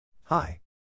Hi.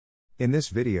 In this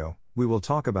video, we will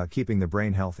talk about keeping the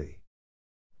brain healthy.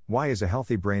 Why is a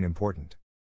healthy brain important?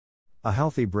 A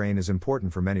healthy brain is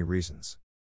important for many reasons.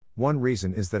 One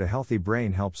reason is that a healthy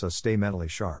brain helps us stay mentally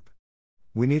sharp.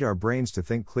 We need our brains to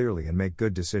think clearly and make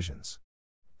good decisions.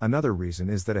 Another reason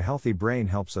is that a healthy brain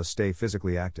helps us stay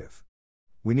physically active.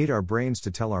 We need our brains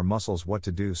to tell our muscles what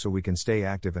to do so we can stay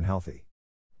active and healthy.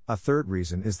 A third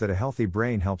reason is that a healthy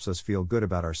brain helps us feel good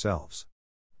about ourselves.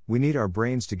 We need our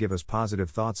brains to give us positive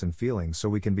thoughts and feelings so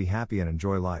we can be happy and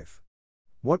enjoy life.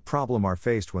 What problem are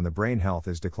faced when the brain health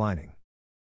is declining?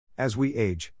 As we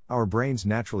age, our brains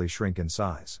naturally shrink in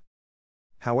size.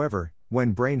 However,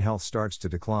 when brain health starts to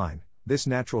decline, this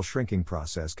natural shrinking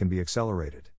process can be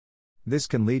accelerated. This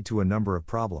can lead to a number of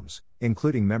problems,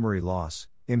 including memory loss,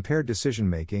 impaired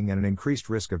decision-making and an increased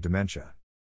risk of dementia.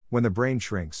 When the brain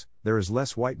shrinks, there is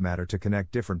less white matter to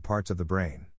connect different parts of the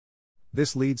brain.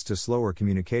 This leads to slower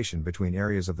communication between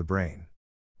areas of the brain.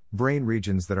 Brain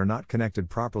regions that are not connected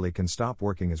properly can stop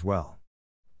working as well.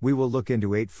 We will look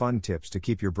into 8 fun tips to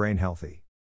keep your brain healthy.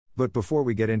 But before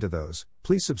we get into those,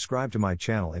 please subscribe to my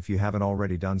channel if you haven't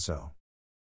already done so.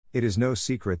 It is no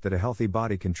secret that a healthy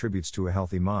body contributes to a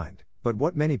healthy mind, but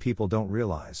what many people don't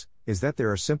realize is that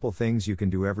there are simple things you can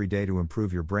do every day to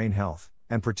improve your brain health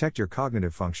and protect your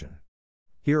cognitive function.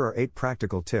 Here are 8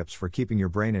 practical tips for keeping your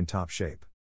brain in top shape.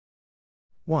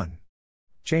 1.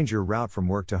 Change your route from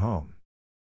work to home.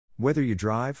 Whether you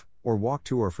drive or walk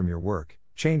to or from your work,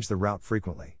 change the route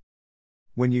frequently.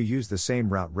 When you use the same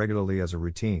route regularly as a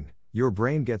routine, your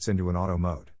brain gets into an auto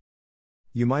mode.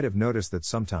 You might have noticed that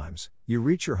sometimes, you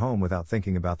reach your home without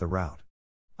thinking about the route.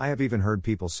 I have even heard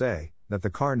people say that the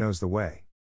car knows the way.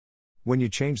 When you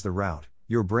change the route,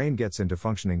 your brain gets into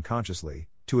functioning consciously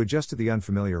to adjust to the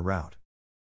unfamiliar route.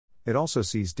 It also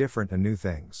sees different and new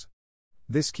things.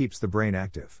 This keeps the brain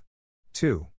active.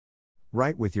 2.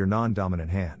 Write with your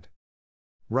non-dominant hand.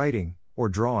 Writing, or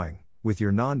drawing, with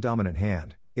your non-dominant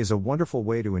hand, is a wonderful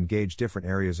way to engage different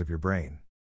areas of your brain.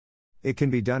 It can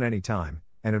be done anytime,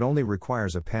 and it only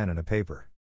requires a pen and a paper.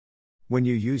 When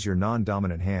you use your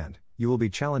non-dominant hand, you will be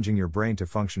challenging your brain to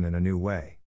function in a new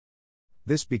way.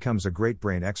 This becomes a great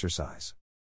brain exercise.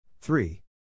 3.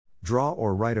 Draw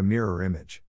or write a mirror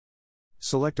image.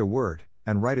 Select a word,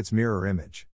 and write its mirror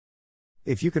image.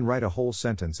 If you can write a whole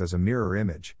sentence as a mirror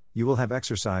image, you will have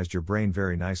exercised your brain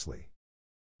very nicely.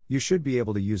 You should be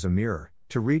able to use a mirror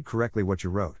to read correctly what you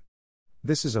wrote.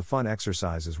 This is a fun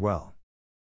exercise as well.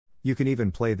 You can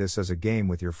even play this as a game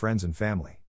with your friends and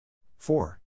family.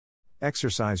 4.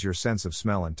 Exercise your sense of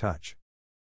smell and touch.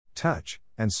 Touch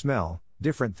and smell,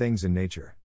 different things in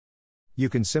nature. You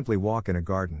can simply walk in a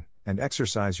garden and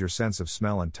exercise your sense of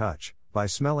smell and touch by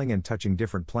smelling and touching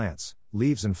different plants,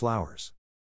 leaves and flowers.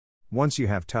 Once you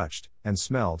have touched and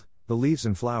smelled the leaves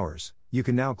and flowers, you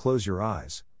can now close your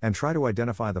eyes and try to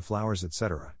identify the flowers,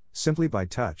 etc., simply by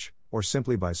touch or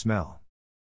simply by smell.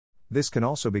 This can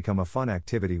also become a fun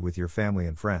activity with your family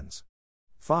and friends.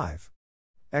 5.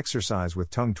 Exercise with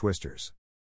tongue twisters.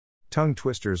 Tongue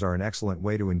twisters are an excellent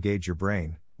way to engage your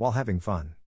brain while having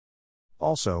fun.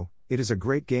 Also, it is a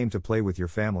great game to play with your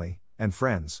family and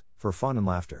friends for fun and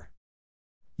laughter.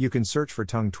 You can search for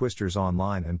tongue twisters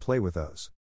online and play with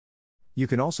those. You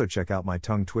can also check out my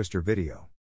tongue twister video.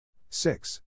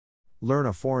 6. Learn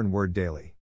a foreign word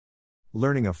daily.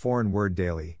 Learning a foreign word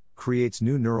daily creates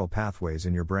new neural pathways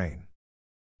in your brain.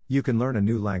 You can learn a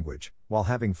new language while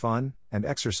having fun and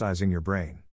exercising your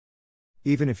brain.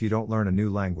 Even if you don't learn a new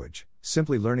language,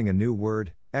 simply learning a new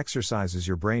word exercises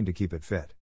your brain to keep it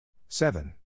fit.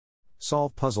 7.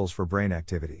 Solve puzzles for brain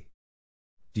activity.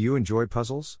 Do you enjoy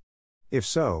puzzles? If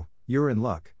so, you're in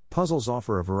luck. Puzzles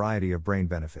offer a variety of brain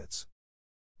benefits.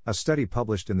 A study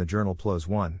published in the journal PLOS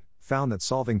One found that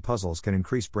solving puzzles can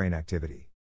increase brain activity.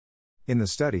 In the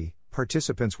study,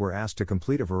 participants were asked to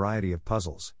complete a variety of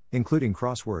puzzles, including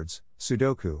crosswords,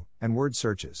 Sudoku, and word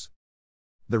searches.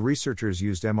 The researchers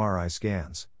used MRI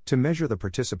scans to measure the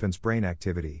participants' brain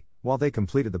activity while they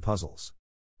completed the puzzles.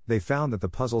 They found that the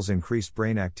puzzles increased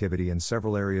brain activity in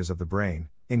several areas of the brain,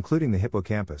 including the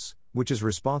hippocampus, which is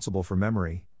responsible for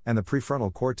memory, and the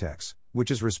prefrontal cortex, which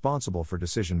is responsible for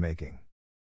decision-making.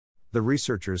 The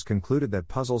researchers concluded that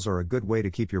puzzles are a good way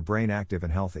to keep your brain active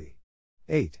and healthy.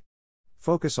 8.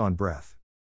 Focus on breath.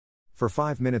 For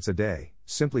 5 minutes a day,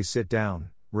 simply sit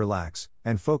down, relax,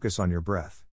 and focus on your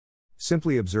breath.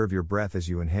 Simply observe your breath as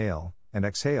you inhale and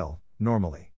exhale,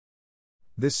 normally.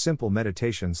 This simple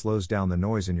meditation slows down the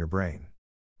noise in your brain.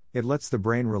 It lets the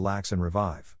brain relax and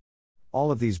revive.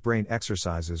 All of these brain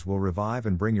exercises will revive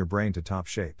and bring your brain to top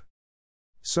shape.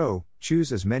 So,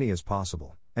 choose as many as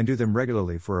possible, and do them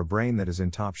regularly for a brain that is in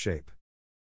top shape.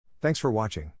 Thanks for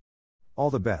watching. All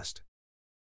the best.